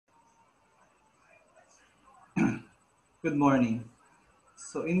Good morning.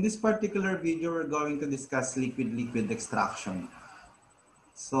 So in this particular video, we're going to discuss liquid-liquid extraction.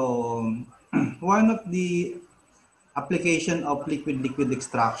 So one of the application of liquid-liquid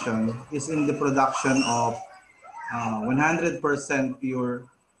extraction is in the production of 100% pure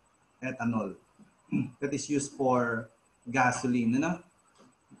ethanol that is used for gasoline. You know?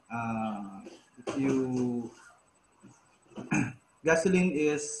 If you gasoline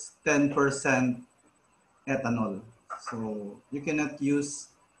is 10% ethanol, so you cannot use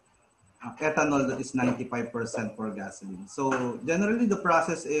ethanol that is 95% for gasoline. So generally the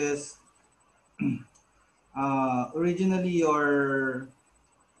process is originally your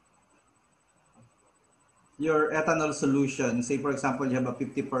ethanol solution, say for example you have a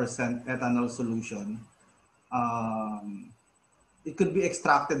 50% ethanol solution, um, it could be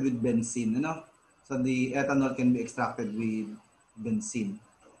extracted with benzene, you know? So the ethanol can be extracted with benzene.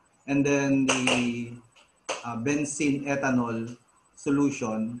 And then the benzene ethanol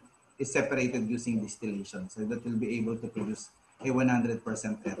solution is separated using distillation. So that will be able to produce a 100%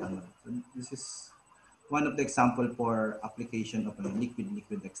 ethanol. So this is one of the example for application of a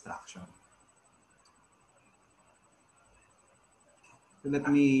liquid-liquid extraction. So let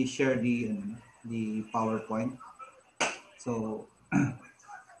me share the PowerPoint. So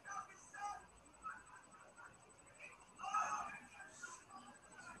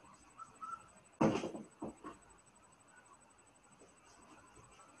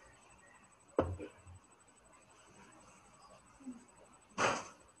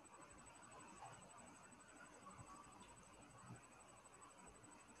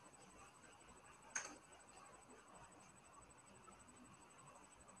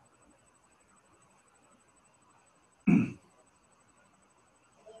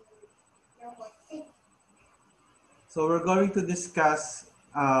so we're going to discuss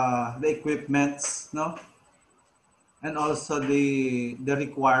the equipments, no, and also the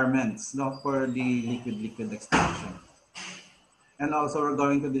requirements, no, for the liquid-liquid extraction. And also we're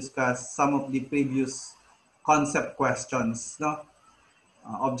going to discuss some of the previous concept questions, no,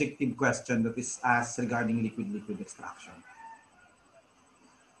 objective question that is asked regarding liquid-liquid extraction.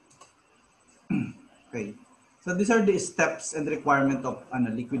 Okay, so these are the steps and requirement of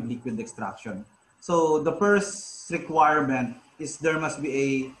liquid-liquid extraction. So the first requirement is there must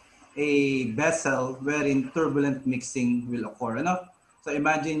be a vessel wherein turbulent mixing will occur. Ano? So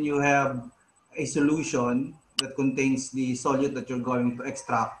imagine you have a solution that contains the solute that you're going to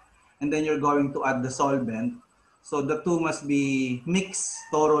extract, and then you're going to add the solvent. So the two must be mixed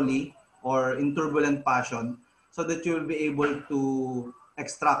thoroughly or in turbulent fashion so that you'll be able to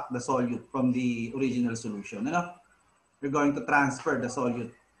extract the solute from the original solution. Ano? You're going to transfer the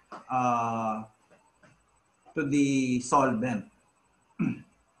solute uh, to the solvent.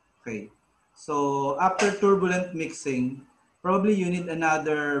 Okay. So after turbulent mixing, probably you need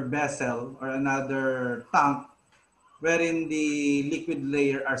another vessel or another tank wherein the liquid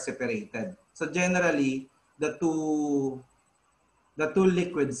layer are separated. So generally, the two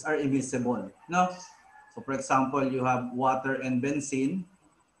liquids are immiscible. No? So for example, you have water and benzene,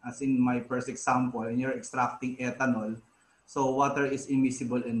 as in my first example, and you're extracting ethanol. So water is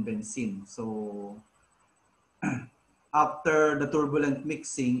immiscible in benzene. So after the turbulent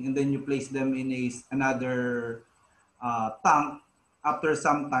mixing, and then you place them in another tank, after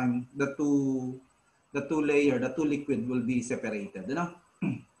some time, the two liquid will be separated. You know?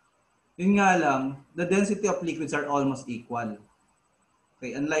 Yun nga lang, the density of liquids are almost equal.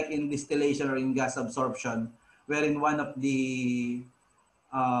 Okay, unlike in distillation or in gas absorption, wherein one of the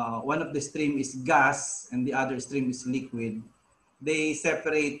stream is gas and the other stream is liquid, they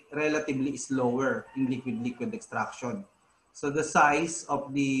separate relatively slower in liquid-liquid extraction. So the size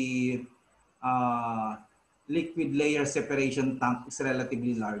of the uh, liquid layer separation tank is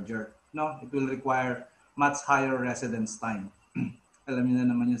relatively larger. No, it will require much higher residence time. Alam niyo na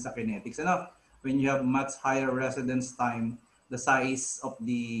naman yun sa kinetics. Ano? When you have much higher residence time, the size of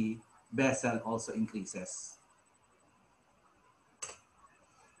the vessel also increases.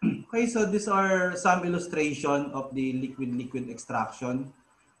 Okay, so these are some illustration of the liquid-liquid extraction.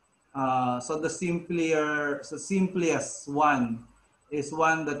 So the simplest one is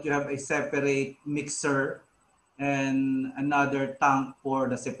one that you have a separate mixer and another tank for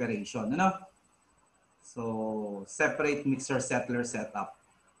the separation. You know? So separate mixer settler setup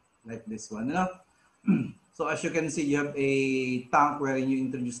like this one. You know? So as you can see, you have a tank wherein you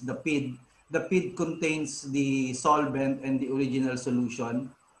introduce the PID. The PID contains the solvent and the original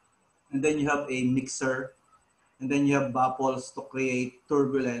solution. And then you have a mixer. And then you have baffles to create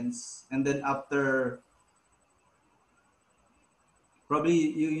turbulence. And then after, probably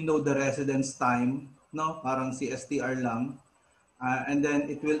you know the residence time. no? Parang CSTR lang. And then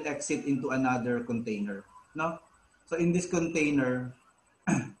it will exit into another container, no? So in this container,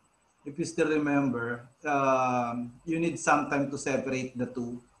 if you still remember, you need some time to separate the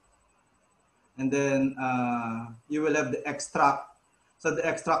two. And then you will have the extract. So the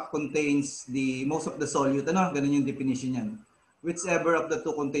extract contains the most of the solute. Ano? Ganun yung definition yan. Whichever of the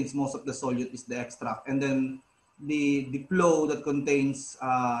two contains most of the solute is the extract. And then the flow that contains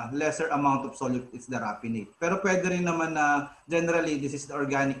lesser amount of solute is the raffinate. Pero pwede rin naman na generally this is the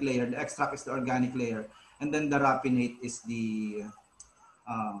organic layer. The extract is the organic layer. And then the raffinate is the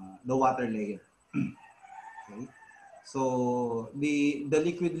water layer. Okay. So the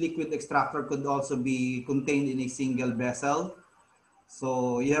liquid extractor could also be contained in a single vessel.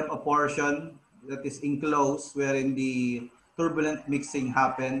 So you have a portion that is enclosed wherein the turbulent mixing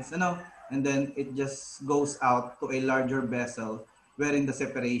happens, and then it just goes out to a larger vessel wherein the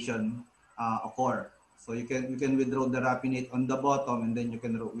separation occur. So you can withdraw the raffinate on the bottom, and then you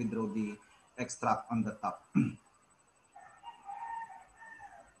can withdraw the extract on the top.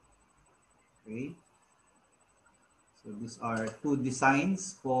 Okay. So these are two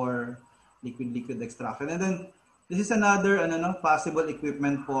designs for liquid extraction. And then this is another possible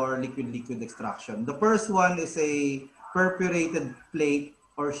equipment for liquid extraction. The first one is a perforated plate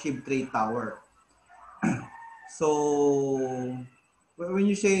or sheave tray tower. So when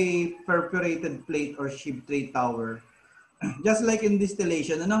you say perforated plate or sheave tray tower, just like in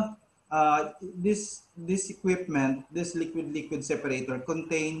distillation, this equipment, this liquid separator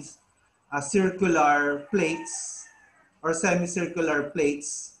contains circular plates or semicircular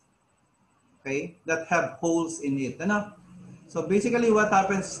plates, okay, that have holes in it. So basically what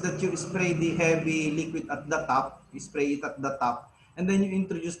happens is that you spray the heavy liquid at the top, you spray it at the top, and then you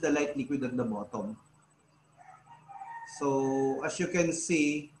introduce the light liquid at the bottom. So as you can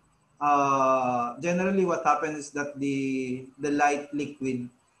see, generally what happens is that the light liquid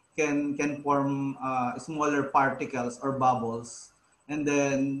can form smaller particles or bubbles. And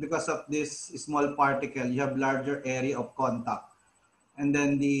then because of this small particle, you have larger area of contact. And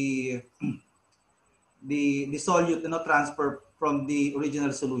then the solute transfer from the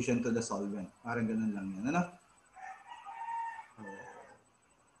original solution to the solvent. Parang ganun lang yan.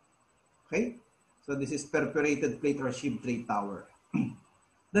 Okay? So this is perforated plate or sheave tray tower.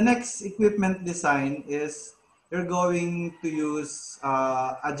 The next equipment design is you're going to use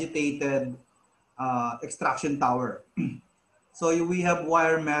agitated extraction tower. So we have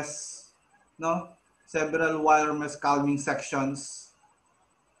wire mesh, several wire mesh calming sections.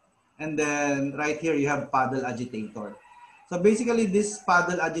 And then right here you have paddle agitator. So basically this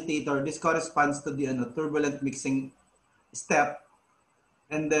paddle agitator, this corresponds to the turbulent mixing step.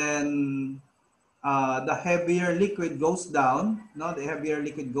 And then the heavier liquid goes down, the heavier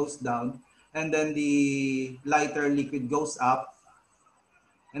liquid goes down, and then the lighter liquid goes up.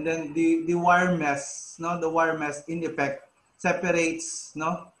 And then the wire mesh, the wire mesh in effect separates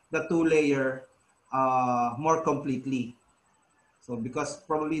the two layer more completely. So because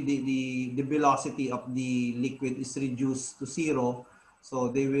probably the velocity of the liquid is reduced to zero, so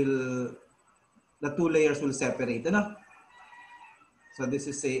the two layers will separate. So this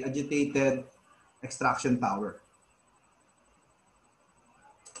is a agitated extraction tower.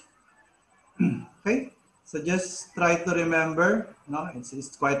 Okay, so just try to remember,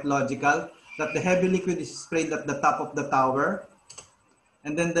 it's quite logical that the heavy liquid is sprayed at the top of the tower,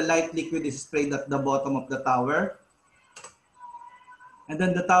 and then the light liquid is sprayed at the bottom of the tower. And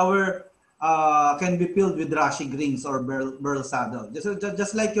then the tower can be filled with Raschig rings or Burl saddle,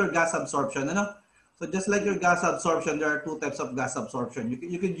 just like your gas absorption. So just like your gas absorption, there are two types of gas absorption.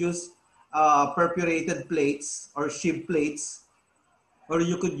 You could use perforated plates or sheave plates, or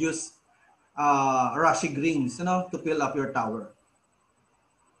you could use Raschig rings, to fill up your tower.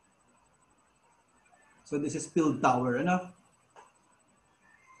 So this is filled tower,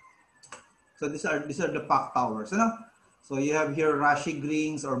 So these are the packed towers, So you have here Raschig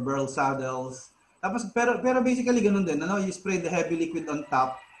rings or Burl saddles. Tapos pero basically ganun din, You spray the heavy liquid on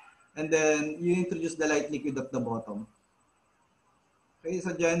top, and then you introduce the light liquid at the bottom. Okay,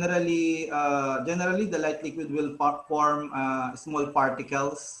 so generally the light liquid will form small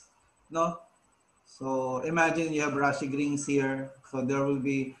particles, So imagine you have Raschig rings here, so there will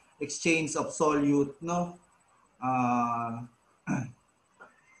be exchange of solute,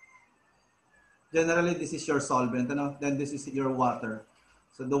 Generally, this is your solvent, Then this is your water.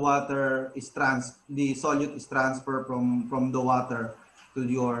 So the water is the solute is transferred from the water to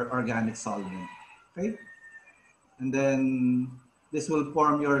your organic solvent. Okay? And then this will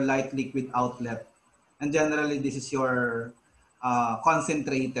form your light liquid outlet. And generally, this is your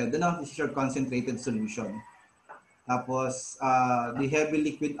concentrated, ano? This is your concentrated solution. Tapos, the heavy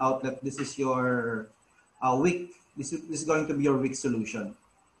liquid outlet, this is your weak. This is going to be your weak solution.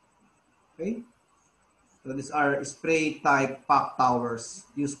 Okay? So these are spray type pack towers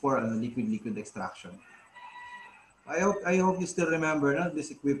used for liquid extraction. I hope you still remember, no,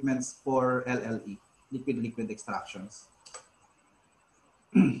 these equipments for LLE, liquid extractions.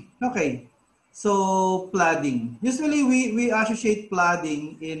 Okay. So flooding. Usually we associate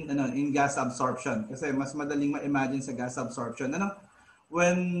flooding in gas absorption kasi mas madaling ma-imagine sa gas absorption, ano?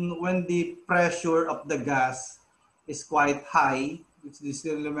 When the pressure of the gas is quite high, you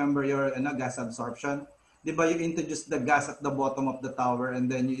still remember your gas absorption. 'Di ba, you introduce the gas at the bottom of the tower and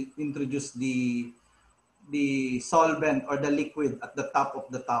then you introduce the solvent or the liquid at the top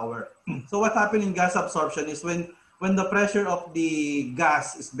of the tower. So what happens in gas absorption is when the pressure of the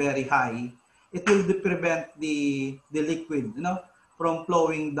gas is very high, it will prevent the liquid, from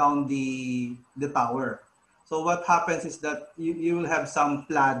flowing down the tower. So what happens is that you will have some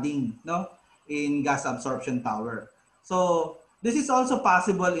flooding, in gas absorption tower. So this is also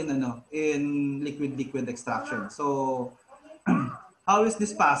possible in liquid extraction. So how is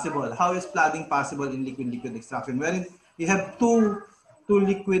this possible? How is flooding possible in liquid extraction? Wherein you have two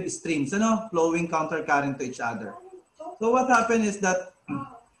liquid streams, flowing countercurrent to each other. So what happened is that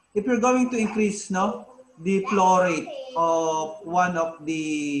if you're going to increase, the flow rate of one of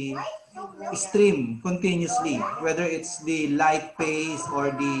the stream continuously, whether it's the light phase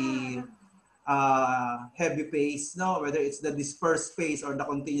or the heavy phase, whether it's the dispersed phase or the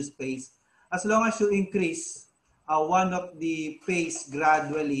continuous phase, as long as you increase one of the phase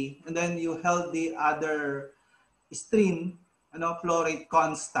gradually, and then you held the other stream, flow rate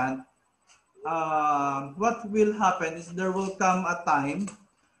constant, what will happen is there will come a time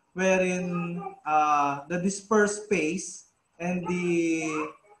wherein the dispersed phase and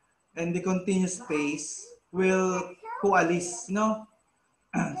the continuous phase will coalesce,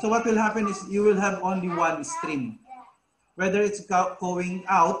 So what will happen is you will have only one stream, whether it's going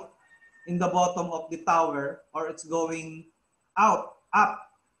out in the bottom of the tower or it's going up,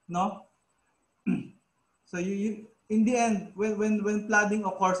 no? So you in the end, when flooding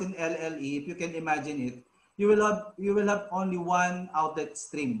occurs in LLE, if you can imagine it, you will have only one outlet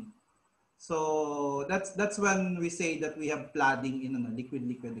stream. So that's when we say that we have flooding in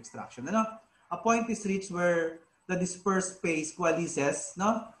liquid extraction. A point is reached where the dispersed phase coalesces,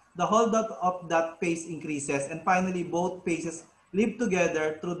 the holdup of that phase increases, and finally both phases live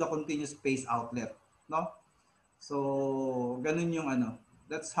together through the continuous phase outlet, So ganun yung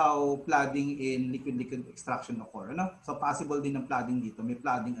that's how flooding in liquid extraction occur, So possible din ng flooding dito. May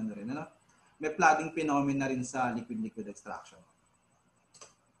flooding rin, May flooding phenomena rin sa liquid extraction.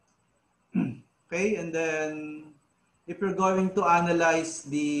 Okay, and then if you're going to analyze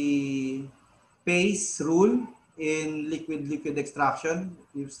the phase rule in liquid extraction,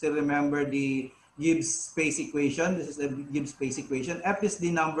 you still remember the Gibbs phase equation. This is the Gibbs phase equation. F is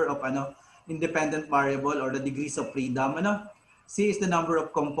the number of independent variable or the degrees of freedom. C is the number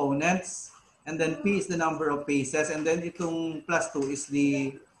of components, and then P is the number of phases, and then itong plus 2 is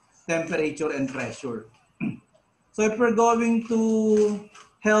the temperature and pressure. So if we're going to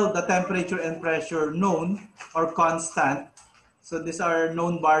held the temperature and pressure known or constant, so these are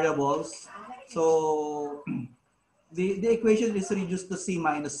known variables. So the equation is reduced to C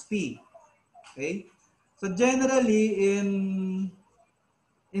minus P. Okay? So generally in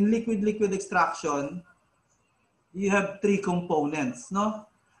liquid extraction, you have three components, the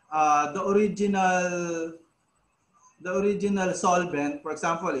original solvent, for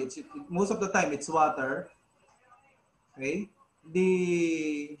example, most of the time it's water. Okay?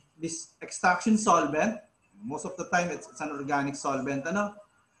 This extraction solvent, most of the time it's an organic solvent,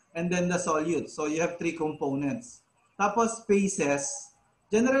 and then the solute. So you have three components. Tapos phases,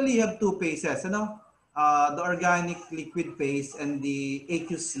 generally you have two phases, the organic liquid phase and the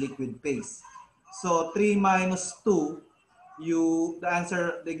aqueous liquid phase. So 3 minus 2, the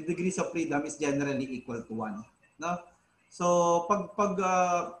answer, the degrees of freedom is generally equal to 1. No? So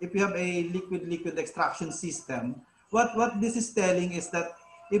if you have a liquid extraction system, what this is telling is that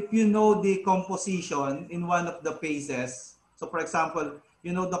if you know the composition in one of the phases, so for example,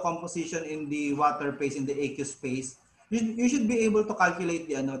 you know the composition in the water phase, in the aqueous phase, you should be able to calculate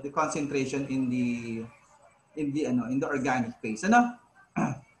the concentration in the organic phase.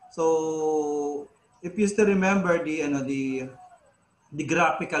 So if you still remember the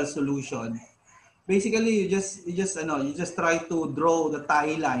graphical solution, basically you just try to draw the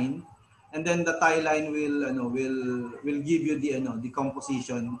tie line, and then the tie line will give you the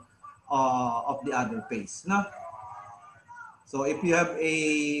composition of the other phase. So if you have a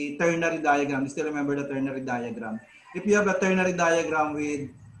ternary diagram, you still remember the ternary diagram. If you have a ternary diagram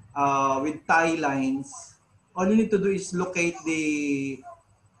with tie lines, all you need to do is locate the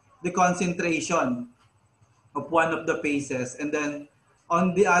concentration of one of the phases, and then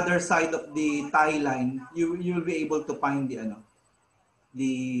on the other side of the tie line, you will be able to find the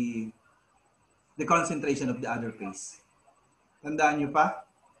the concentration of the other phase. Tandaan nyo pa?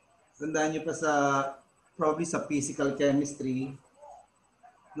 Tandaan nyo pa sa probably sa physical chemistry,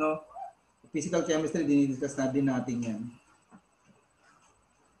 no? Physical chemistry, dinidiscuss na din natin yan.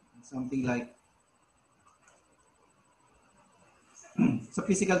 Something like, sa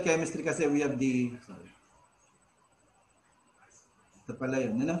physical chemistry kasi we have sorry. Ito pala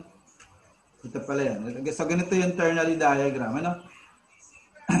yun, ano? Ito pala yan. So ganito yung ternary diagram, ano?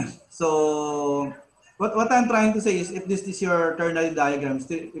 So, what I'm trying to say is, if this is your ternary diagram,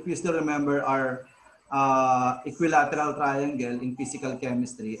 if you still remember our equilateral triangle in physical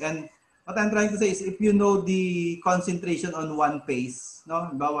chemistry, and what I'm trying to say is, if you know the concentration on one phase,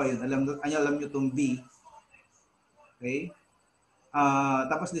 no? Bawa yun, alam nyo itong B. Okay?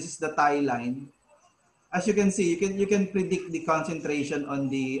 Tapos this is the tie line. As you can see, you can predict the concentration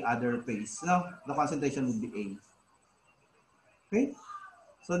on the other phase. No? The concentration would be A. Okay?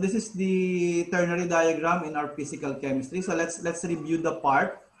 So this is the ternary diagram in our physical chemistry. So let's review the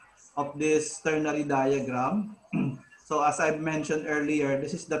part of this ternary diagram. So as I mentioned earlier,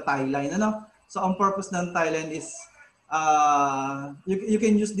 this is the tie line. Ano? So ang purpose ng tie line is you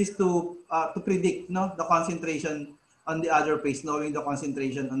can use this to predict, no, the concentration on the other phase, knowing the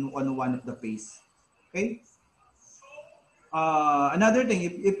concentration on one of the phase. Okay. Another thing,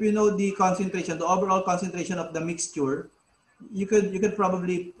 if you know the concentration, the overall concentration of the mixture, you could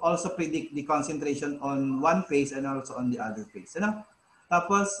probably also predict the concentration on one phase and also on the other phase. Ano?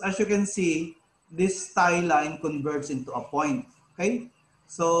 Tapos, as you can see, this tie line converges into a point. Okay?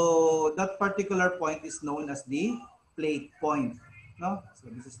 So, that particular point is known as the plate point. No? So,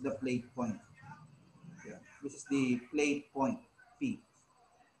 this is the plate point. Yeah. This is the plate point, P.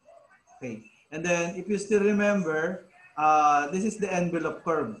 Okay. And then, if you still remember, this is the envelope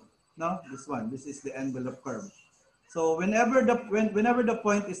curve. No? This one. This is the envelope curve. So whenever the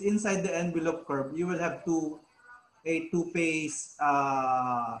point is inside the envelope curve, you will have a two-phase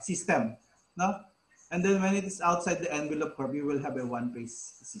system, no? And then when it is outside the envelope curve, you will have a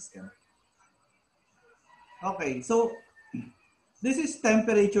one-phase system. Okay, so this is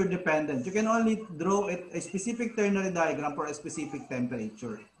temperature dependent. You can only draw a specific ternary diagram for a specific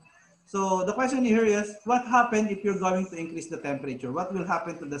temperature. So the question here is, what happens if you're going to increase the temperature? What will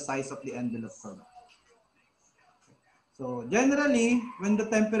happen to the size of the envelope curve? So generally, when the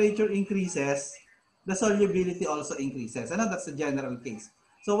temperature increases, the solubility also increases. Ano? That's the general case.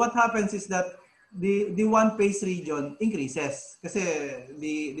 So what happens is that the one phase region increases kasi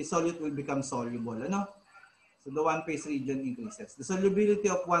the solute will become soluble. Ano? So the one phase region increases. The solubility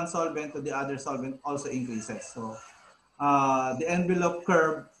of one solvent to the other solvent also increases. So the envelope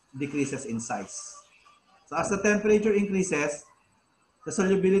curve decreases in size. So as the temperature increases, the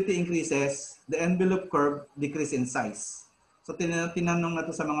solubility increases, the envelope curve decrease in size. So tinanong na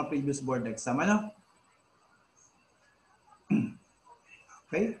to sa mga previous board exam. Ano?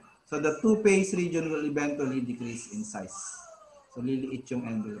 Okay? So the two-phase region will eventually decrease in size. So liliit yung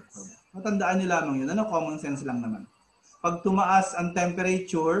envelope curve. Matandaan nyo lamang yun. Ano? Common sense lang naman. Pag tumaas ang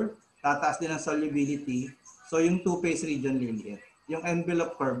temperature, tataas din ang solubility. So yung two-phase region liliit. Yung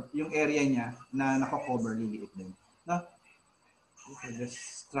envelope curve, yung area niya na nako-cover, liliit din. No? Okay,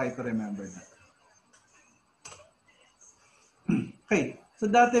 just try to remember that. Okay, so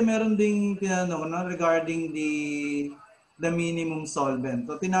dati meron ding tinanong regarding the minimum solvent.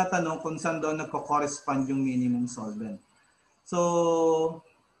 So tinatanong kung saan daw nagko-correspond yung minimum solvent. So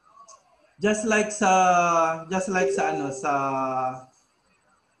just like sa gas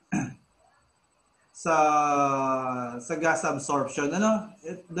absorption,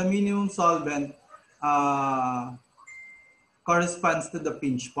 the minimum solvent corresponds to the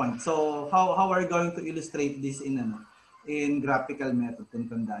pinch point. So how are we going to illustrate this in graphical method kung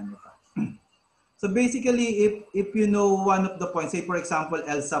tandaan niyo pa? So basically, if you know one of the points, say for example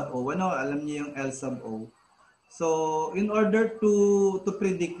L sub O, alam niyo yung L sub O. So in order to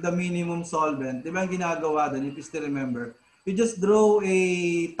predict the minimum solvent, di ba ang ginagawa doon, if you still remember, you just draw a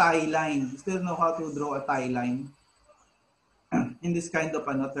tie line. You still know how to draw a tie line in this kind of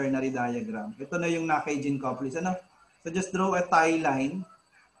ternary diagram. Ito na yung Nakay-Jean couplets. So just draw a tie line.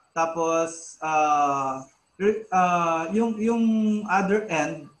 Tapos yung other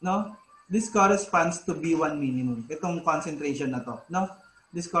end, this corresponds to B1 minimum. Itong concentration na to,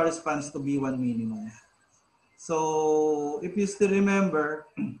 This corresponds to B1 minimum. So if you still remember,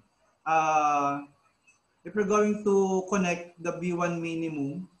 if we're going to connect the B1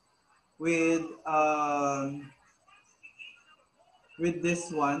 minimum with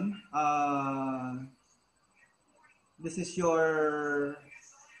this one, this is your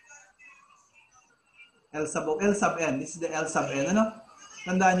L sub n. This is the L sub n. Ano?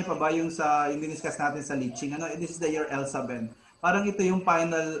 Tandaan niyo pa ba yung yung diniscuss natin sa leaching? Ano? This is the your L sub n. Parang ito yung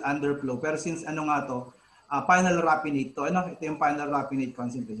final underflow. Pero since ano nga to, final raffinate to. Ano? Ito yung final raffinate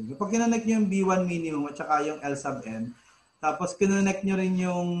concentration. So, pag kinonect niyo yung B1 minimum at saka yung L sub n, tapos kinonect niyo rin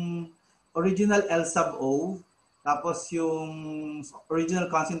yung original L sub O, tapos yung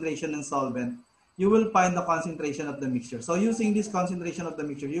original concentration ng solvent, you will find the concentration of the mixture. So using this concentration of the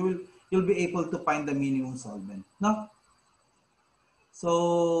mixture, you'll be able to find the minimum solvent, no?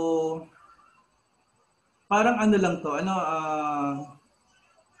 So parang ano lang to,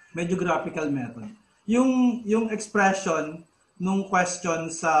 medyo graphical method. Yung expression nung question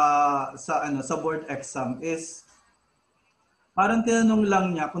sa board exam is parang tinanong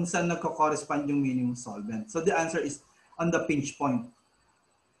lang niya kung saan nagko-correspond yung minimum solvent. So the answer is on the pinch point.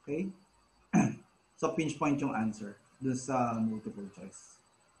 Okay? So pinch point yung answer dun sa multiple choice.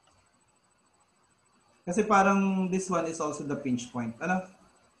 Kasi parang this one is also the pinch point. Ano?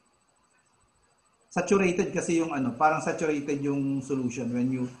 Saturated kasi yung parang saturated yung solution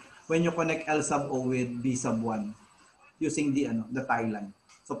when you connect L sub O with B sub 1 using the tie line.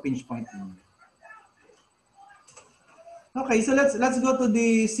 So pinch point. Okay, so let's go to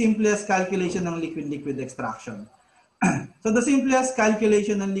the simplest calculation ng liquid-liquid extraction. So the simplest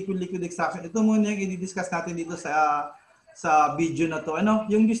calculation ng liquid-liquid extraction, ito muna yung i-discuss natin dito sa video na to.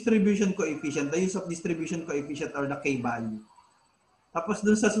 Yung distribution coefficient, the use of distribution coefficient or the K value. Tapos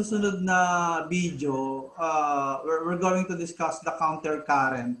dun sa susunod na video, we're going to discuss the counter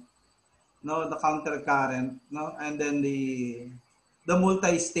current, the counter current, and then the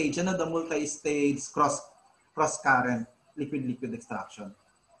multi-stage, the multi-stage cross current liquid-liquid extraction.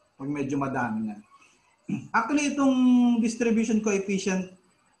 Pag medyo madami na. Actually, itong distribution coefficient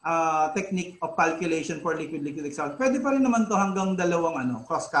technique of calculation for liquid-liquid extraction, pwede pa rin naman to hanggang dalawang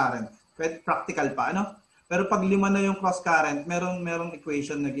cross current. Pwede, practical pa, Pero pag 5 na yung cross current, merong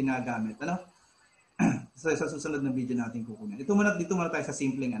equation na ginagamit, So, sa susunod na video natin kukunin. Dito muna tayo sa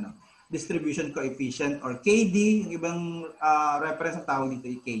simpleng distribution coefficient or KD, yung ibang reference ang tawag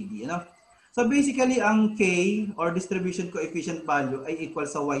dito ay KD, So basically, ang K or distribution coefficient value ay equal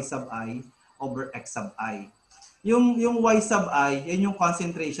sa Y sub I over X sub I. Yung Y sub I, yan yung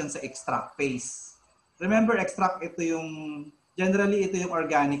concentration sa extract phase. Remember, extract generally ito yung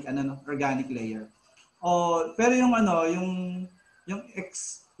organic organic layer. Pero yung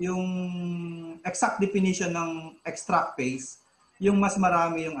yung exact definition ng extract phase, yung mas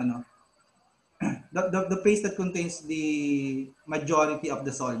marami yung the phase that contains the majority of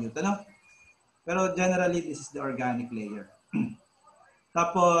the solute, Pero generally, this is the organic layer.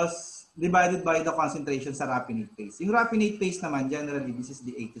 Tapos, divided by the concentration sa raffinate phase. Yung raffinate phase naman, generally, this is the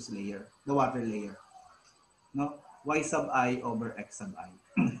aqueous layer, the water layer. Y sub I over X sub I.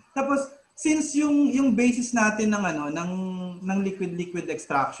 Tapos, since yung basis natin ng liquid-liquid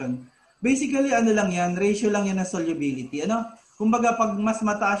extraction, basically, lang yan, ratio lang yan ng solubility. Kumbaga, pag mas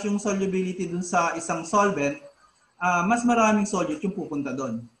mataas yung solubility dun sa isang solvent, mas maraming solute yung pupunta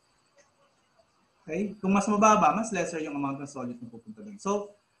doon. Okay? Kung mas mababa, mas lesser yung amount ng solute na pupunta doon.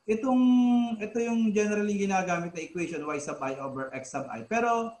 So, ito yung generally ginagamit na equation Y sub I over X sub I.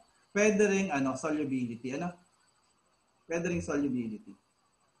 Pero, pwede rin solubility. Pwede rin solubility.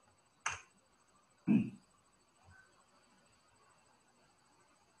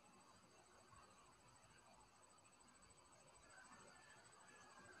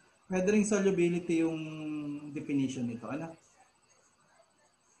 Pwede rin solubility yung definition nito.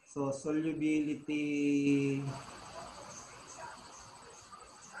 So, solubility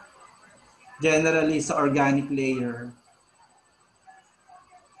generally sa organic layer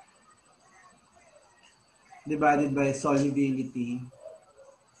divided by solubility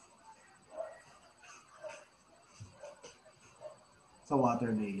sa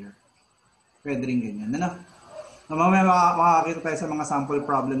water layer. Pwede rin ganyan. Mamaya makakakita tayo sa mga sample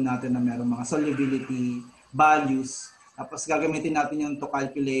problem natin na meron mga solubility values. Tapos gagamitin natin yung to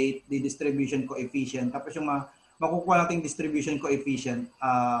calculate the distribution coefficient. Tapos yung makukuha natin distribution coefficient,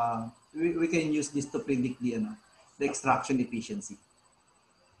 we can use this to predict the extraction efficiency.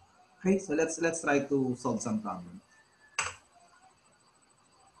 Okay, so let's try to solve some problem.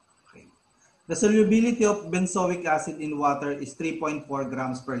 Okay. The solubility of benzoic acid in water is 3.4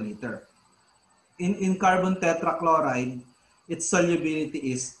 grams per liter. In carbon tetrachloride, its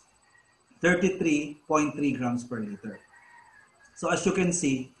solubility is 33.3 grams per liter. So as you can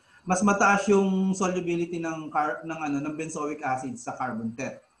see, mas mataas yung solubility ng benzoic acid sa carbon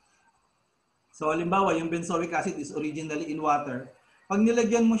tet. So halimbawa, yung benzoic acid is originally in water. Pag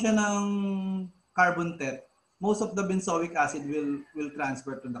nilagyan mo siya ng carbon tet, most of the benzoic acid will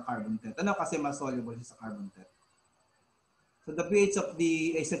transfer to the carbon tet. Ano? Kasi mas soluble siya sa carbon tet. So the pH of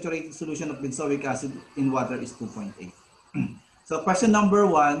a saturated solution of benzoic acid in water is 2.8. So question number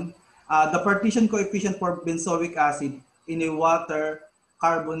 1, the partition coefficient for benzoic acid in a water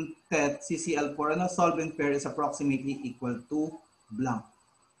carbon tet CCl4 solvent pair is approximately equal to blank.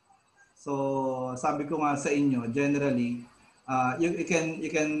 So sabi ko nga sa inyo, generally, you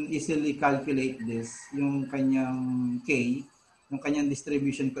can easily calculate this, yung kanyang K, yung kanyang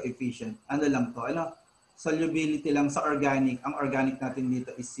distribution coefficient. Ano lang to? Solubility lang sa organic. Ang organic natin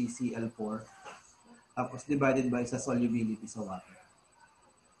dito is CCl4. Tapos divided by sa solubility sa water.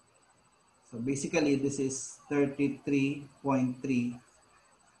 So basically, this is 33.3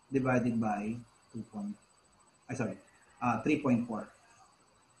 divided by 3.4.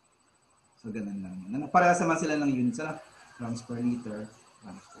 So ganun lang yun. Parehas naman sila ng units. Grams per liter.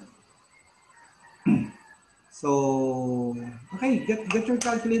 Grams per liter. So, okay, get your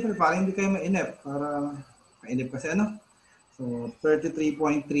calculator para hindi kayo mainip. Para mainip kasi So,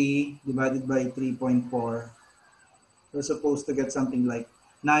 33.3 divided by 3.4. We're supposed to get something like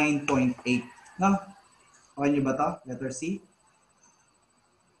 9.8. No? Okay nyo ba ito? Letter C?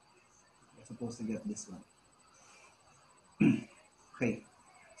 We're supposed to get this one. Okay.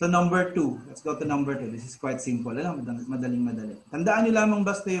 So, number 2. Let's go to number 2. This is quite simple. Madaling-madali. Tandaan nyo lamang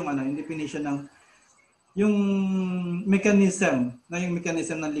basta yung definition ng yung mechanism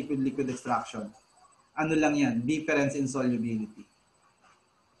ng liquid-liquid extraction. Ano lang yan? Difference in solubility.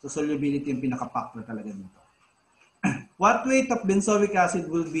 So, solubility yung pinaka-factor talaga dito. What weight of benzoic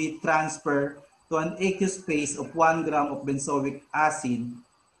acid will be transferred to an aqueous phase of 1 gram of benzoic acid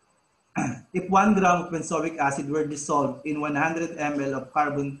if 1 gram of benzoic acid were dissolved in 100 ml of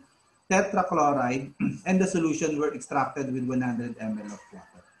carbon tetrachloride and the solution were extracted with 100 ml of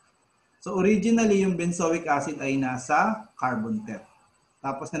water? So, originally, yung benzoic acid ay nasa carbon tet.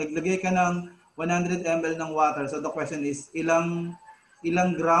 Tapos, naglagay ka ng 100 ml ng water. So, the question is, ilang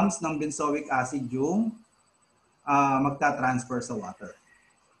grams ng benzoic acid yung magta-transfer sa water?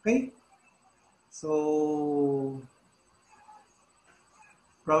 Okay? So,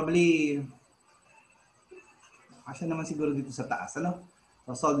 probably, kasya naman siguro dito sa taas.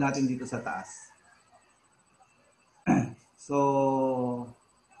 So, solve natin dito sa taas. So,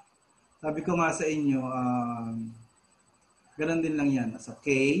 sabi ko nga sa inyo, ganun din lang yan. So, K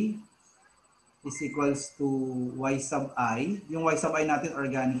is equals to Y sub I. Yung Y sub I natin,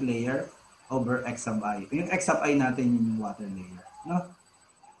 organic layer, over X sub I. Yung X sub I natin, yung water layer. No?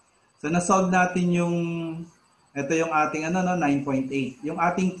 So, na-solve natin yung, ito yung ating 9.8. Yung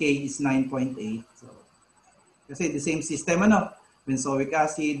ating K is 9.8. So, kasi the same system, benzoic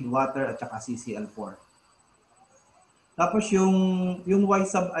acid, water, at saka CCl4. Tapos yung Y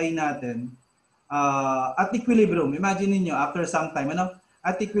sub I natin, at equilibrium, imagine niyo after some time,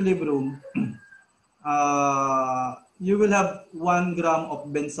 at equilibrium, you will have 1 gram of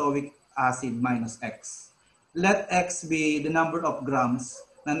benzoic acid minus X. Let X be the number of grams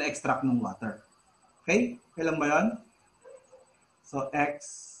na na-extract ng water. Okay? Kailan ba yan? So X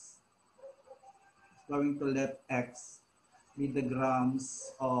is going to let X be the grams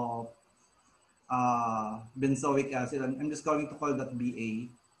of benzoic acid. I'm just going to call that BA,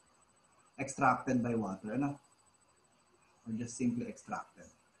 extracted by water, or just simply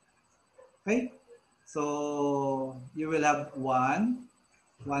extracted. Okay, so you will have 1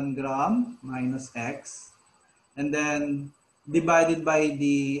 gram minus X, and then divided by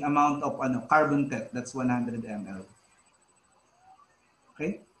the amount of carbon tet, that's 100 ml.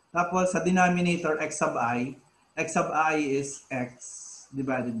 Okay, tapos sa denominator X sub I is X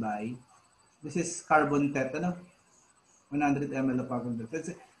divided by, this is carbon tet, 100 ml of carbon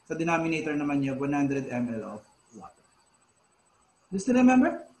tet. Sa denominator naman niya, 100 ml of water. Do you still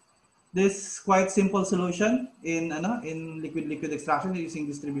remember this quite simple solution in liquid-liquid extraction using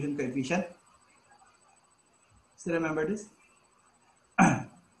distribution coefficient? Still remember this?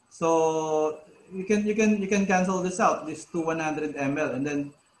 So you can cancel this out, this to 100 ml, and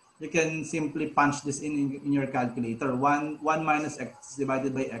then you can simply punch this in your calculator. 1 minus X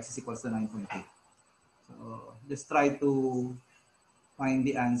divided by X is equals to 9.8. So just try to find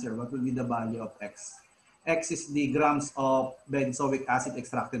the answer. What will be the value of X? X is the grams of benzoic acid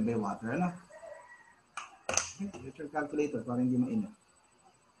extracted by water. Get your calculator para hindi mainit.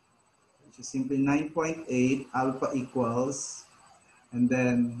 Which is simply 9.8 alpha equals And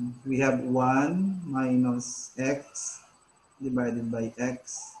then we have 1 minus x divided by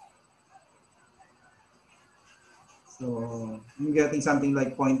x. So I'm getting something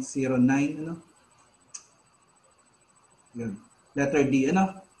like 0.09, ano? Yun. Letter D,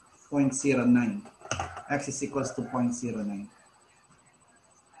 ano? 0.09. X is equals to 0.09.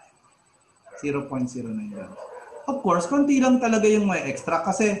 0.09 grams. Of course, konti lang talaga yung may extra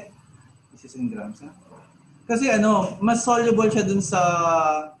kasi this is in grams, ha? Kasi ano, mas soluble siya dun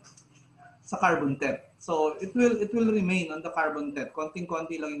sa carbon tet. So it will remain on the carbon tet.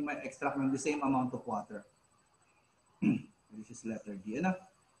 Konting-konti lang yung may extract ng the same amount of water. This is letter D, ano?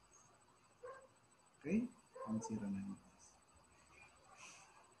 Okay, 0.09.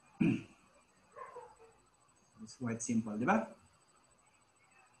 It's quite simple, di ba?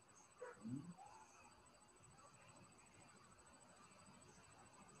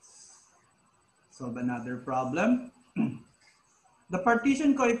 Solve another problem. The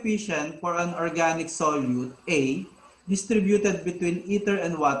partition coefficient for an organic solute A distributed between ether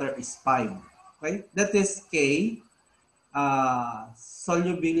and water is 5. Okay? That is K,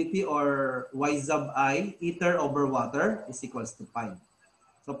 solubility or Y sub I, ether over water is equals to 5.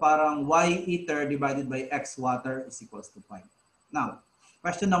 So parang Y ether divided by X water is equals to 5. Now,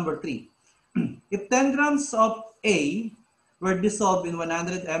 question number 3. If 10 grams of A were dissolved in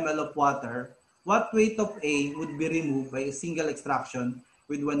 100 ml of water, what weight of A would be removed by a single extraction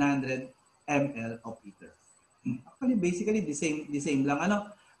with 100 ml of ether? Actually, basically, the same lang. Ano?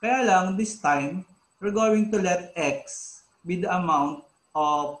 Kaya lang, this time, we're going to let X be the amount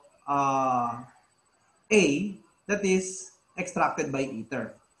of A that is extracted by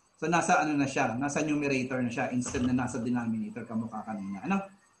ether. So, nasa ano na siya? Nasa numerator na siya instead na nasa denominator kamukha kanina. Ano?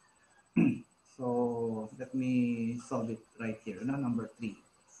 So, let me solve it right here. No? Number 3.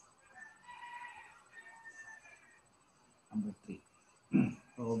 Number 3.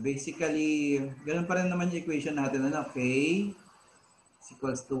 So, basically, ganun pa rin naman yung equation natin. Ano? K is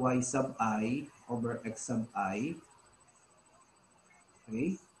equals to Y sub I over X sub I.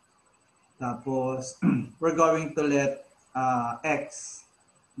 Okay? Tapos, we're going to let X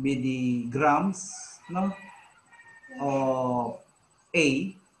be the grams, no? Of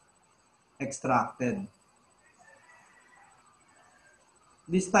A extracted.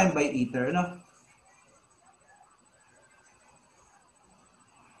 This time by ether, no?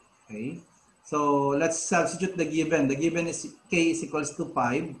 Okay. So let's substitute the given. The given is K is equals to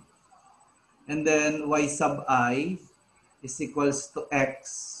 5. And then Y sub I is equals to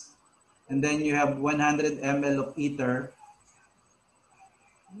X. And then you have 100 ml of ether.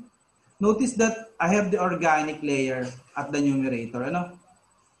 Notice that I have the organic layer at the numerator, ano?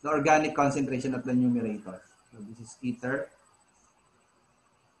 The organic concentration at the numerator. So this is ether.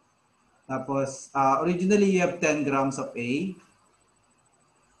 Tapos, originally you have 10 grams of A.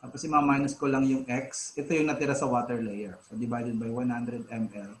 Tapos, ima-minus ko lang yung X. Ito yung natira sa water layer. So, divided by 100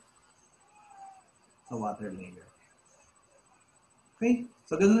 ml sa water layer. Okay?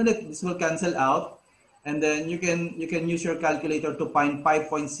 So, ganun ulit. This will cancel out. And then, you can use your calculator to find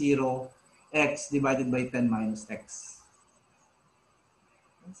 5.0 X divided by 10 minus X.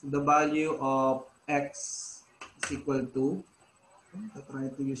 So, the value of X is equal to, okay, try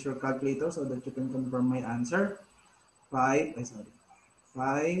to use your calculator so that you can confirm my answer. 5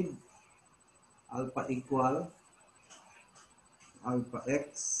 alpha equal alpha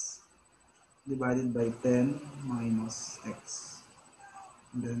X divided by 10 minus X.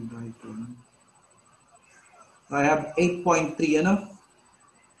 And then write 1. So, I have 8.3, ano?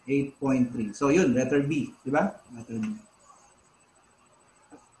 8.3. So, yun, letter B. Di ba? Letter B.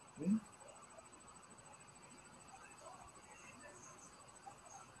 Okay.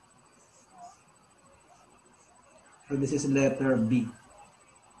 So, this is letter B.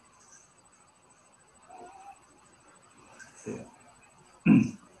 So,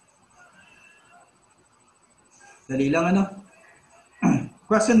 dali lang, ano?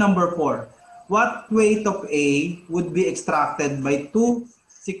 Question number 4. What weight of A would be extracted by 2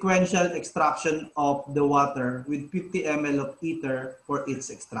 sequential extraction of the water with 50 ml of ether for its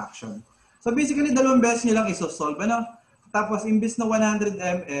extraction? So basically, dalawang beses nyo lang isosolve. Ano? Tapos, imbis na 100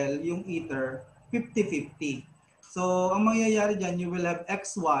 ml yung ether, 50-50. So, ang mangyayari dyan, you will have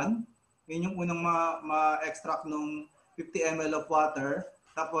X1. Yun yung unang ma-extract ng 50 ml of water.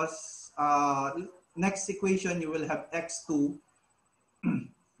 Tapos, next equation, you will have X2.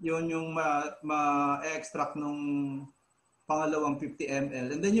 Yun yung ma-extract nung pangalawang 50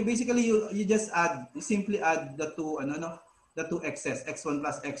 ml. And then you basically, you just add, you simply add the two, the two x's, X1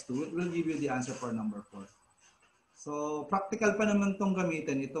 plus X2. It will give you the answer for number 4. So, practical pa naman itong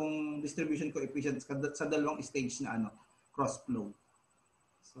gamitin, itong distribution coefficient sa dalawang stage na cross flow.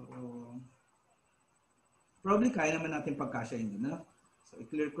 So, probably kaya naman natin pagkasyahin din, no? So,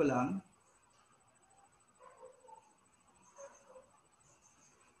 i-clear ko lang.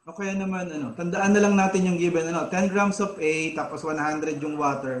 O kaya naman, tandaan na lang natin yung given, 10 grams of A, tapos 100 yung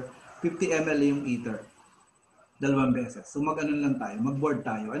water, 50 ml yung ether. Dalawang beses. So, mag-ano lang tayo, mag-board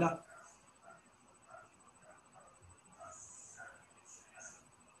tayo,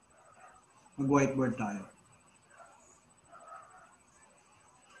 Mag-whiteboard tayo.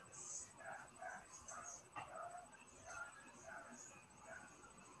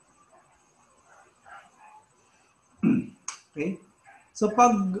 Okay? So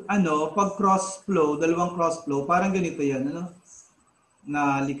pag cross flow, dalawang cross flow, parang ganito 'yan,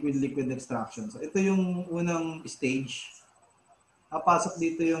 na liquid-liquid extraction. So ito yung unang stage. Papasok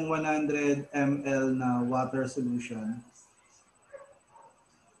dito yung 100 ml na water solution.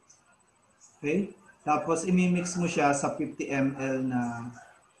 Okay? Tapos imimix mo siya sa 50 ml na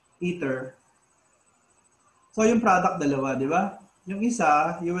ether. So yung product dalawa, di ba? Yung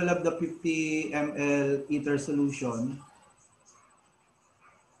isa, you will have the 50 ml ether solution.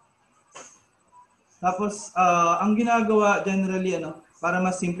 Tapos, ang ginagawa generally, para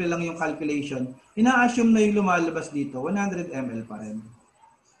mas simple lang yung calculation, ina-assume na yung lumalabas dito, 100 ml pa rin.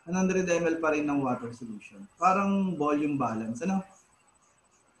 100 ml pa rin ng water solution. Parang volume balance,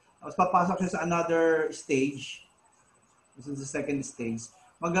 Tapos papasok siya sa another stage. This is the second stage.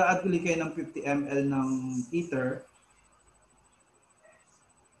 Mag-a-add ulit kayo ng 50 ml ng ether.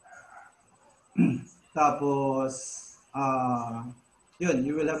 Tapos, yun,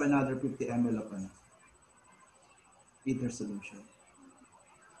 you will have another 50 ml of ether solution.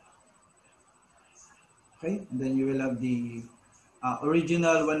 Okay, and then you will have the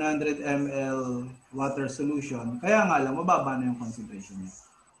original 100 ml water solution. Kaya nga lang, mababa na yung concentration niya.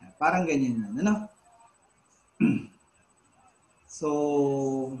 Parang ganyan yan,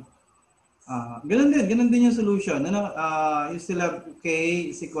 So, ganun din yung solution. You still have K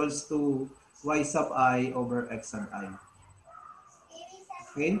is equals to Y sub I over X sub I.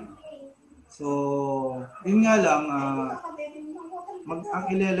 Okay? So, yun nga lang, ang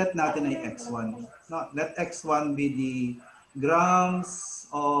ilelet natin ay X1. No, let X1 be the grams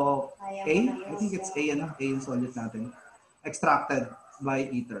of A. I think it's A, A yung solid natin. Extracted by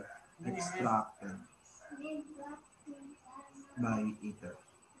ether. Extracted by ether.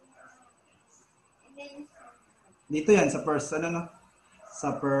 Dito yan, sa first,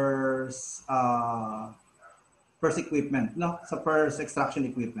 Sa first equipment, Sa first extraction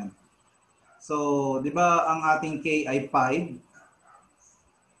equipment. So, di ba ang ating K ay 5?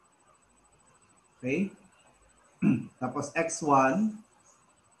 Okay? Tapos X1,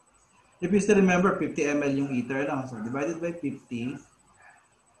 if you still remember, 50 ml yung ether, So, divided by 50.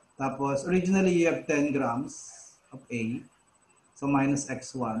 Tapos, originally, you have 10 grams of A. So, minus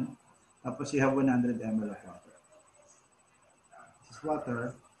X1. Tapos, you have 100 ml of water. This is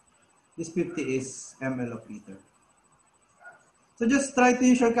water. This 50 is ml of ether. So, just try to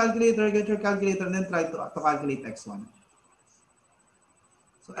use your calculator, get your calculator, and then try to calculate X1.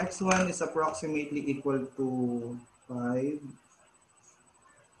 So, X1 is approximately equal to 5.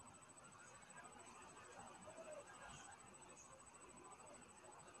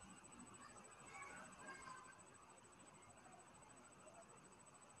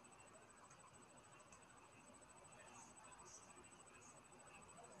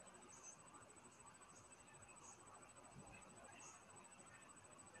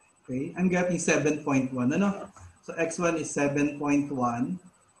 Okay, I'm getting 7.1, So X1 is 7.1.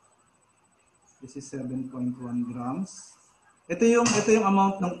 This is 7.1 grams. Ito yung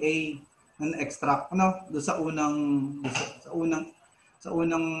amount ng A na extract, do sa unang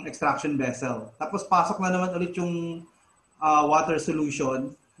extraction vessel. Tapos pasok na naman ulit yung water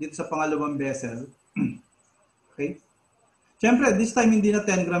solution dito sa pangalawang vessel. Okay? Siyempre, this time hindi na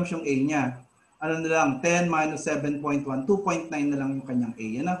 10 grams yung A niya. Ano na lang, 10 minus 7.1, 2.9 na lang yung kanyang A.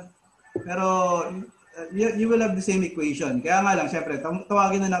 Pero you will have the same equation. Kaya nga lang, syempre,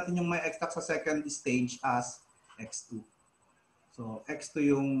 tawagin na natin yung may extract sa second stage as X2. So,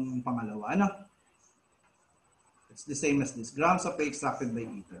 X2 yung pangalawa. It's the same as this. Grams of A extracted by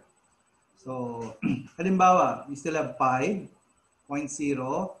ether. So, halimbawa, we still have 5.0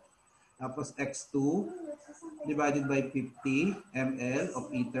 tapos X2 divided by 50 ml of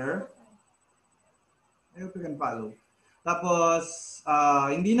ether. I hope you can follow. Tapos,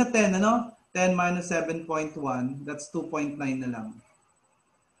 hindi na 10, 10 minus 7.1, that's 2.9 na lang.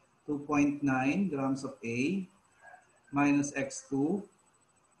 2.9 grams of A minus X2,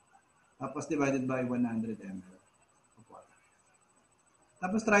 tapos divided by 100 ml of water.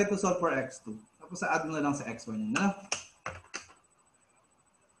 Tapos try to solve for X2. Tapos add mo na lang sa X1 yun,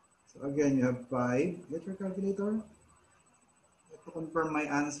 So again, you have 5. Get your calculator. To confirm my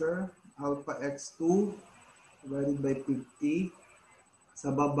answer, alpha x2 divided by 50. Sa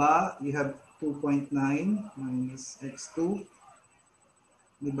baba, you have 2.9 minus x2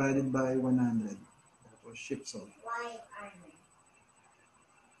 divided by 100. Tapos shift solve.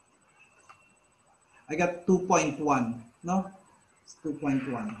 I got 2.1, no? It's 2.1.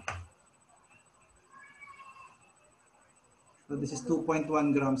 So this is 2.1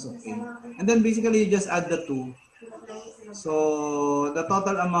 grams of A. And then basically you just add the 2. So the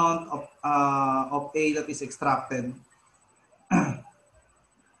total amount of A that is extracted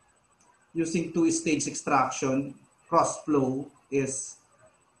using two-stage extraction cross flow is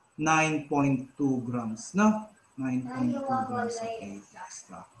 9.2 grams, no? 9.2 grams of A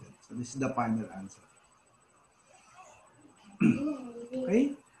extracted. So this is the final answer.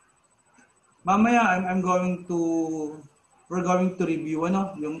 Okay? Mamaya we're going to review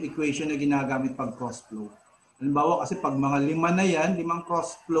yung equation na ginagamit pag cross flow. Halimbawa kasi pag mga 5 na yan, 5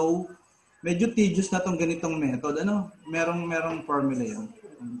 cross flow, medyo tedious na tong ganitong method. Merong formula yan.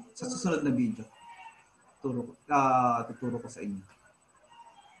 Sa susunod na video, tuturo ko sa inyo.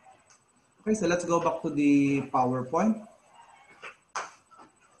 Okay, so let's go back to the PowerPoint.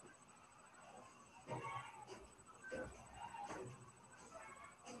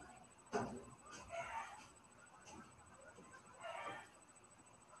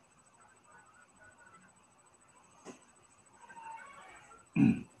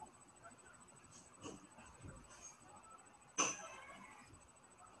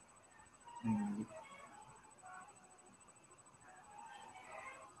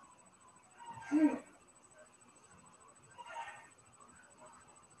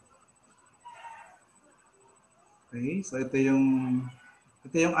 Okay, so ito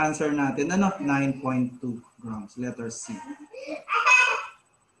yung answer natin, 9.2 grams, letter C.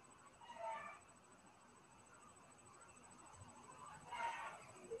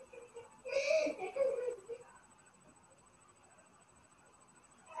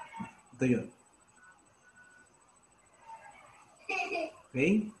 Ito yun.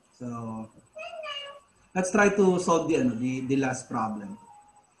 Okay, so let's try to solve the last problem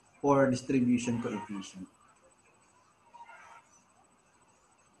for distribution coefficient.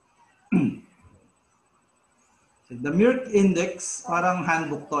 The Merck index, parang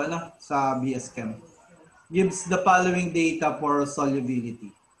handbook to sa BS Chem, gives the following data for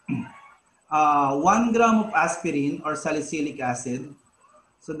solubility. 1 gram of aspirin or salicylic acid.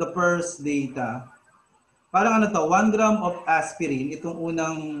 So the first data, parang 1 gram of aspirin, itong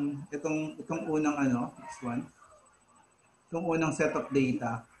unang this one. Itong unang set of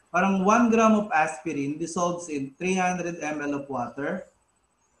data. Parang 1 gram of aspirin dissolves in 300 ml of water.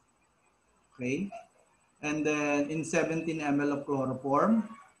 Okay? And then in 17 ml of chloroform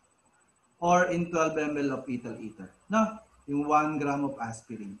or in 12 ml of ethyl ether. No? Yung 1 gram of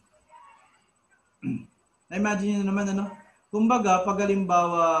aspirin. Na-imagine nyo naman, kumbaga, pag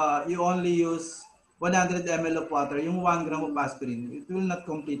halimbawa, you only use 100 ml of water, yung 1 gram of aspirin, it will not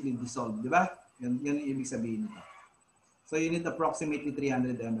completely dissolve, di ba? Yan yung ibig sabihin nito. So you need approximately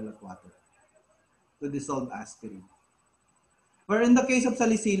 300 ml of water to dissolve aspirin. Where in the case of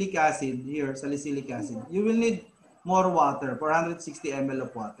salicylic acid, you will need more water, 460 ml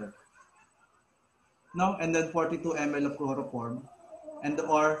of water. No? And then 42 ml of chloroform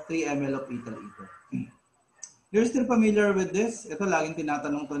or 3 ml of ethyl ether. You're still familiar with this? Ito laging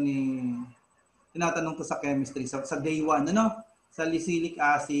tinatanong to sa chemistry sa day 1, salicylic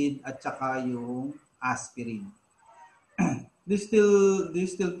acid at saka yung aspirin. Do you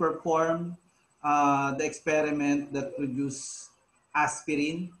still perform the experiment that produce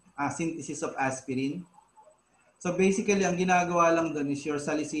aspirin, synthesis of aspirin? So basically, ang ginagawa lang doon is your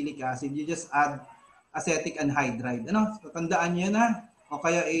salicylic acid, you just add acetic anhydride. So tandaan niyo na, o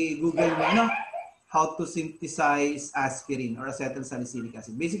kaya i-google mo, how to synthesize aspirin or acetylsalicylic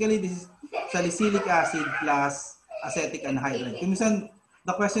acid. Basically, this is salicylic acid plus acetic anhydride. Minsan,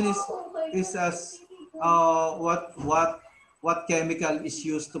 the question is what chemical is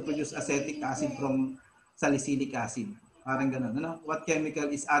used to produce acetic acid from salicylic acid? Parang ganun, What chemical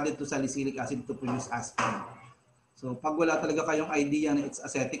is added to salicylic acid to produce aspirin? So, pag wala talaga kayong idea na it's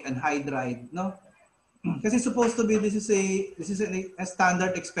acetic anhydride, Kasi supposed to be this is a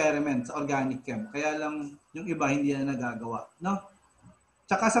standard experiment sa organic chem. Kaya lang yung iba hindi na nagagawa,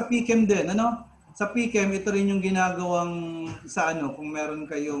 Tsaka sa PChem din, Sa PChem ito rin yung ginagawang sa kung meron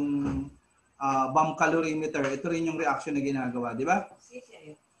kayong bomb calorimeter, ito rin yung reaction na ginagawa, di ba?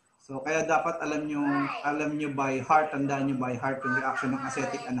 So kaya dapat alam nyo by heart, tandaan nyo by heart yung reaction ng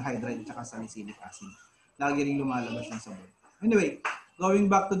acetic anhydride at saka salicylic acid. Lagi rin lumalabas yung sabon. Anyway, going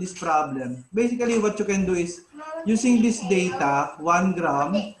back to this problem, basically what you can do is, using this data, 1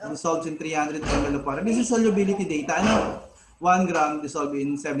 gram dissolves in 300 ml of water. This is solubility data. Ano? 1 gram dissolved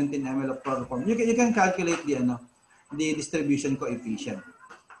in 17 ml of chloroform. You can calculate the distribution coefficient.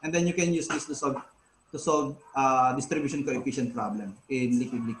 And then you can use this to solve distribution coefficient problem in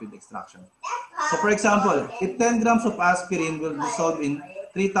liquid-liquid extraction. So for example, if 10 grams of aspirin will dissolve in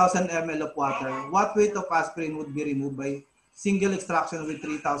 3,000 ml of water, what weight of aspirin would be removed by single extraction with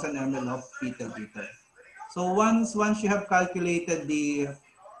 3,000 ml of ethyl ether? So once you have calculated the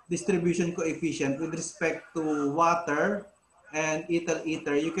distribution coefficient with respect to water and ethyl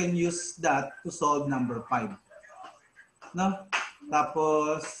ether, you can use that to solve number 5. No?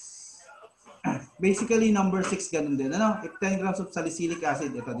 Tapos, basically, number 6, ganun din. Ano? If 10 grams of salicylic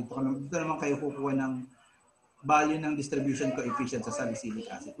acid, dito naman kayo kukuha ng value ng distribution coefficient sa salicylic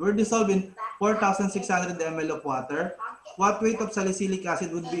acid. We're dissolved in 4,600 ml of water. What weight of salicylic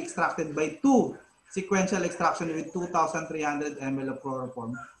acid would be extracted by 2 sequential extraction with 2,300 ml of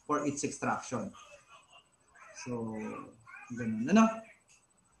chloroform for each extraction? So, ganun. Ano?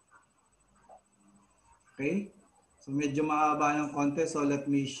 Okay? So medyo mahaba yung konti, so let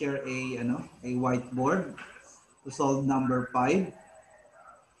me share a whiteboard to solve number 5.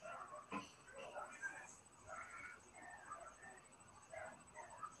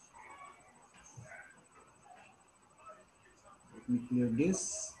 Let me clear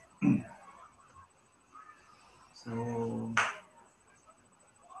this. So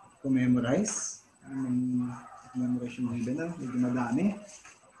to memorize, memorize yung mga na, medyo madami.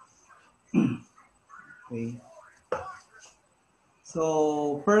 Okay.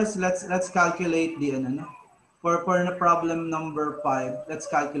 So first, let's calculate the for problem number 5. Let's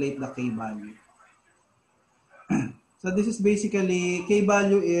calculate the K value. So this is basically K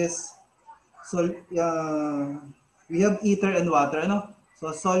value is we have ether and water.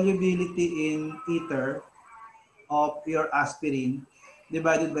 So solubility in ether of your aspirin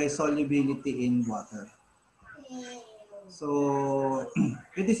divided by solubility in water. So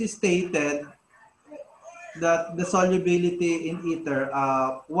it is stated that the solubility in ether,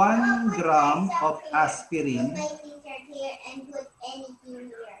 1 gram of aspirin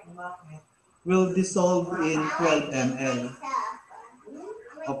will dissolve in 12 ml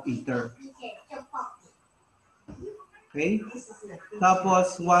of ether. Okay?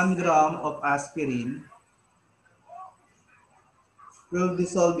 Tapos 1 gram of aspirin will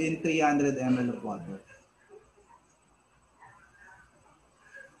dissolve in 300 ml of water.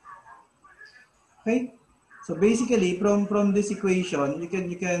 Okay? So basically, from this equation, you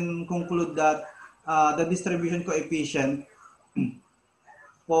can conclude that the distribution coefficient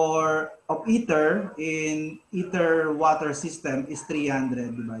of ether in ether water system is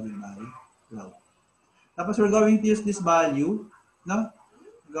 300 divided by 12. Tapos we're going to use this value, no?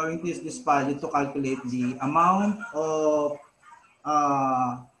 We're going to use this value to calculate the amount of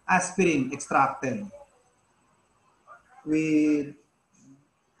aspirin extracted with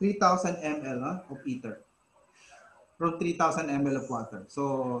 3,000 ml of ether from 3,000 ml of water.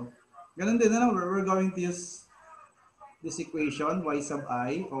 So, ganun din na, we're going to use this equation, y sub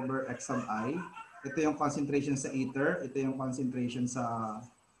I over x sub I. Ito yung concentration sa ether, ito yung concentration sa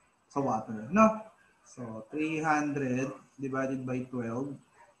water. No? So, 300 divided by 12.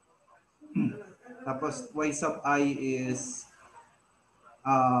 Tapos, y sub I is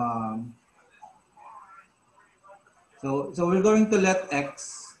so we're going to let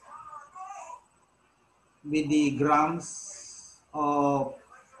x be the grams of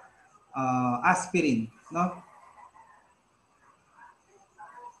aspirin, no?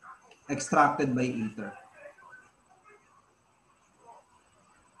 Extracted by ether.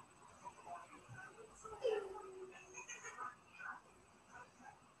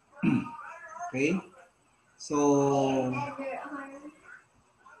 Okay, so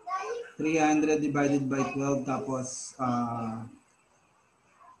 300 divided by 12, tapos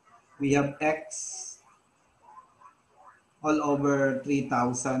we have x all over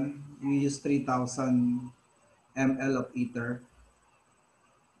 3,000. We use 3,000 ml of ether.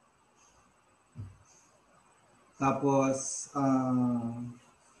 Tapos,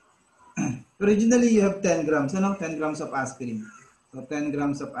 originally you have 10 grams. 10 grams of aspirin. So 10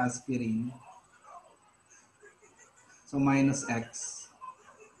 grams of aspirin. So minus x.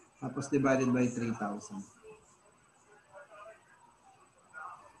 Tapos divided by 3,000.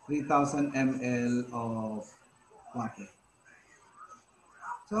 3,000 ml of water.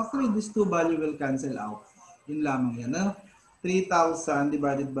 So actually, these two value will cancel out. Yun lamang yan. 3,000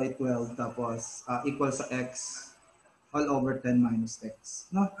 divided by 12 tapos equals sa x all over 10 minus x.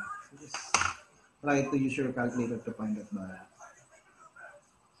 No? So just try to use your calculator to find that value.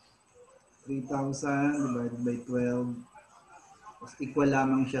 3,000 divided by 12. Tapos equal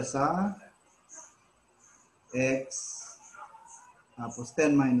lamang siya sa x. Tapos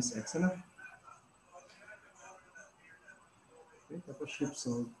 10 minus x. Ano? Okay, tapos shift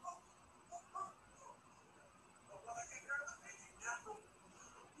solve.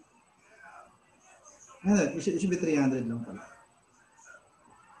 It should be 300 lang pala.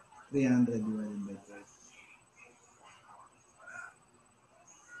 300 divided by 12.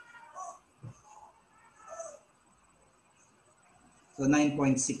 So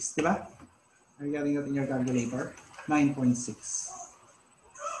 9.6, di ba? Are you getting it in your calculator? 9.6.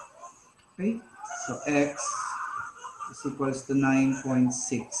 Okay, so x is equals to 9.6.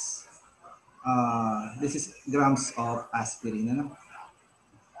 This is grams of aspirin, ano?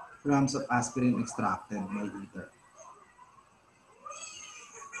 Grams of aspirin extracted by liter.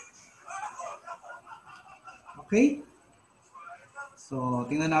 Okay? So,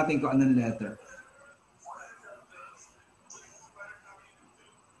 tingnan natin kung anong letter.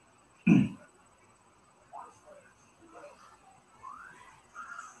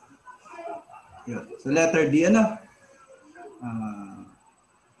 Yun. So, letter D, ano?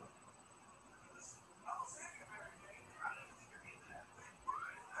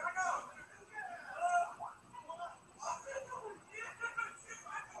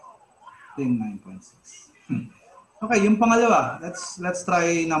 Ting 9.6. Okay, yung pangalawa, let's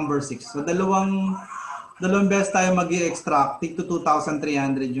try number 6. So dalawang beses tayo mag-i-extract, tig to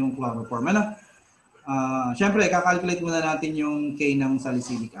 2,300 yung chloroform. Ano? Syempre, kakalculate muna natin yung K ng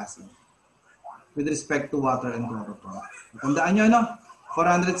salicylic acid with respect to water and chloroform. Tandaan nyo, no?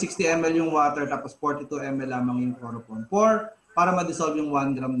 460 ml yung water, tapos 42 ml lamang yung chloroform para ma-dissolve yung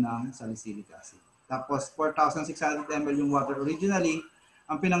 1 gram ng salicylic acid. Tapos 4,600 ml yung water originally,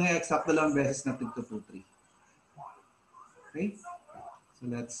 ang pinang-i-extract dalawang beses na tig to 2,3. Okay, so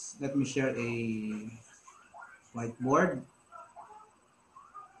let me share a whiteboard.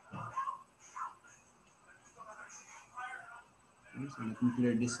 Okay, so let me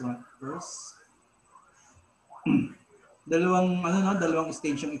clear this one first. dalawang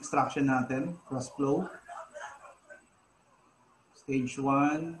stage yung extraction natin, cross flow. Stage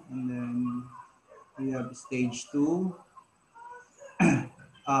 1 and then we have stage 2.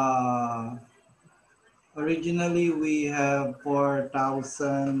 Originally, we have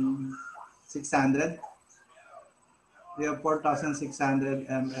 4,600. We have 4,600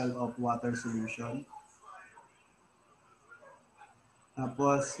 ml of water solution.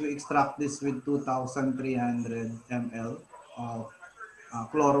 Tapos, we extract this with 2,300 ml of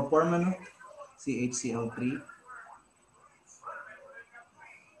chloroform, ano? CHCl3.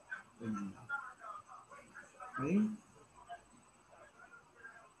 Okay.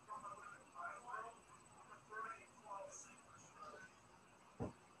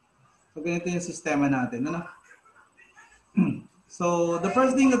 So, ganito yung sistema natin. Ano? So, the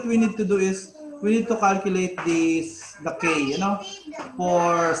first thing that we need to do is we need to calculate the K,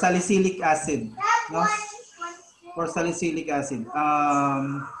 for salicylic acid. No? For salicylic acid.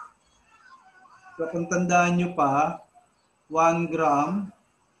 So, kung tandaan nyo pa, 1 gram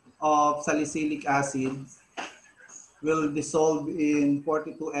of salicylic acid will dissolve in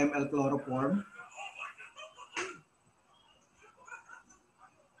 42 ml chloroform.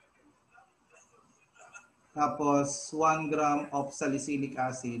 Tapos 1 gram of salicylic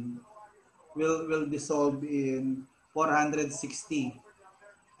acid will dissolve in 460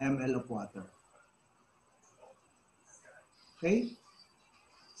 ml of water. Okay?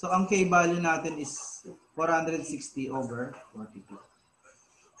 So ang K value natin is 460 over 42.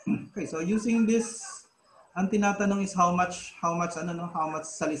 Okay, so using this, ang tinatanong is how much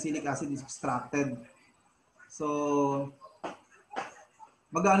salicylic acid is extracted. So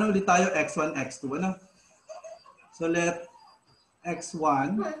mag-ano ulit tayo x1, x2, ano? So let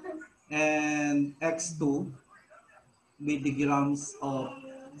x1 and x2 be the grams of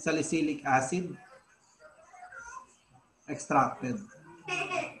salicylic acid extracted.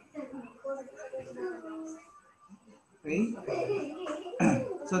 Okay?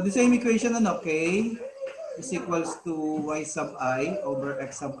 So the same equation, K is equals to y sub I over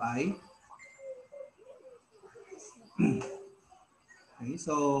x sub I. Okay,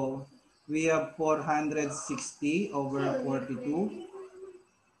 so we have 460 over 42.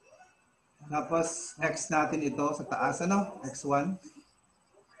 Tapos x natin ito sa taas, x1.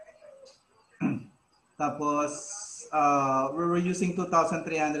 Tapos we're using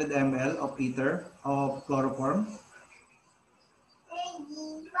 2,300 ml of ether of chloroform.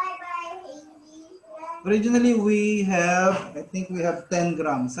 Originally we have, I think we have 10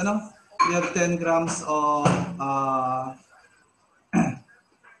 grams, We have 10 grams of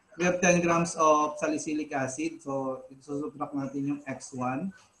We have 10 grams of salicylic acid. So, isusubtract natin yung X1.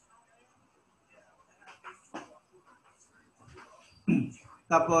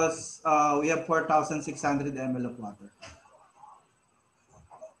 Tapos, we have 4,600 ml of water.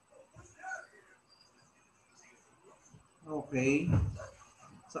 Okay.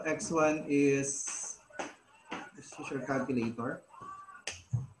 So, X1 is, let's use your calculator.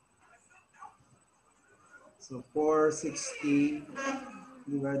 So, 460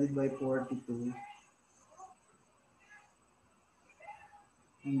 divided by 42.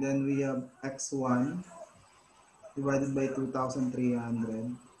 And then we have X1 divided by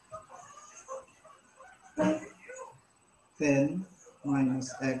 2,300. 10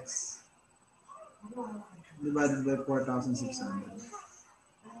 minus X divided by 4,600.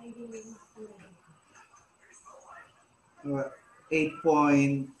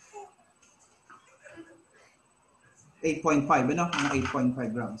 8.5, ano?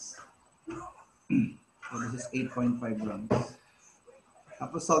 8.5 grams. So this is 8.5 grams.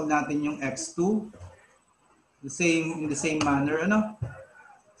 Tapos solve natin yung X2. In the same manner, ano?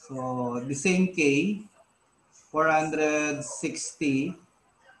 So the same K, 460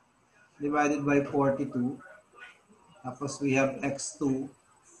 divided by 42. Tapos we have X2.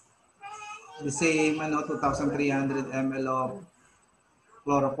 The same, ano, 2,300 ml of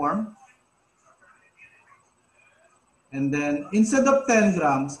chloroform. And then, instead of 10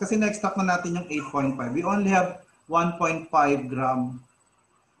 grams, kasi na-extract na natin yung 8.5, we only have 1.5 gram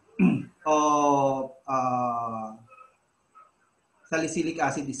of salicylic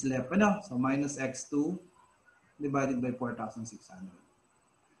acid is left. Ano? So, minus X2 divided by 4,600.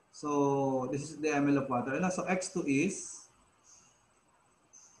 So, this is the ml of water. Ano? So, X2 is,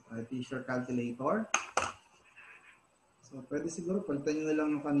 use your calculator. So, pwede siguro, palitan nyo na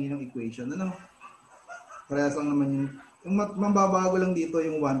lang yung kaninang equation. Ano? Parehas lang naman yung mababago lang dito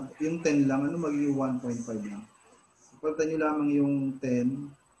yung 10 lang, ano magiging 1.5 lang. So, palitan nyo lamang yung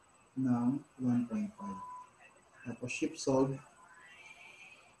 10 ng 1.5. Tapos shift solve.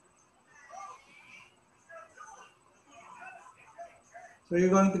 So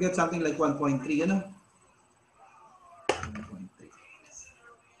you're going to get something like 1.3, ano? 1.3.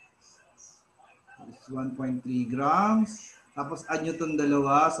 This is 1.3 grams. Tapos add nyo itong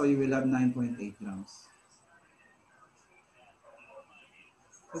dalawa, so you will have 9.8 grams.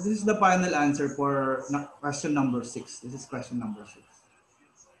 So this is the final answer for question number 6. This is question number 6.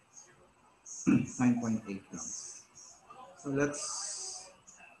 9.8 grams. So let's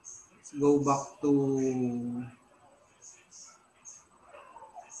go back to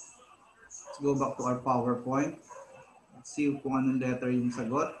our PowerPoint. Let's see kung anong letter yung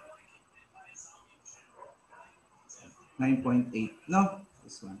sagot. 9.8. No,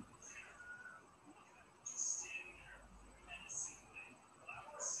 this one.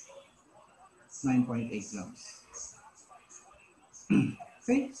 .8 grams.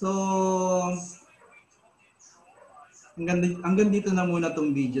 Okay, so hanggang dito na muna tong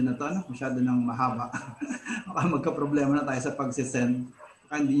video na to. Ano? Masyado nang mahaba. Baka magka-problema na tayo sa pag-send.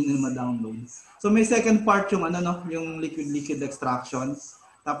 Baka hindi nyo na ma-download. So may second part yung yung liquid extraction.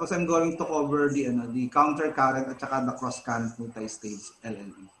 Tapos I'm going to cover the counter current at saka the cross current multi-stage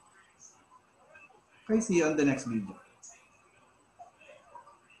LLE. Okay, see you on the next video.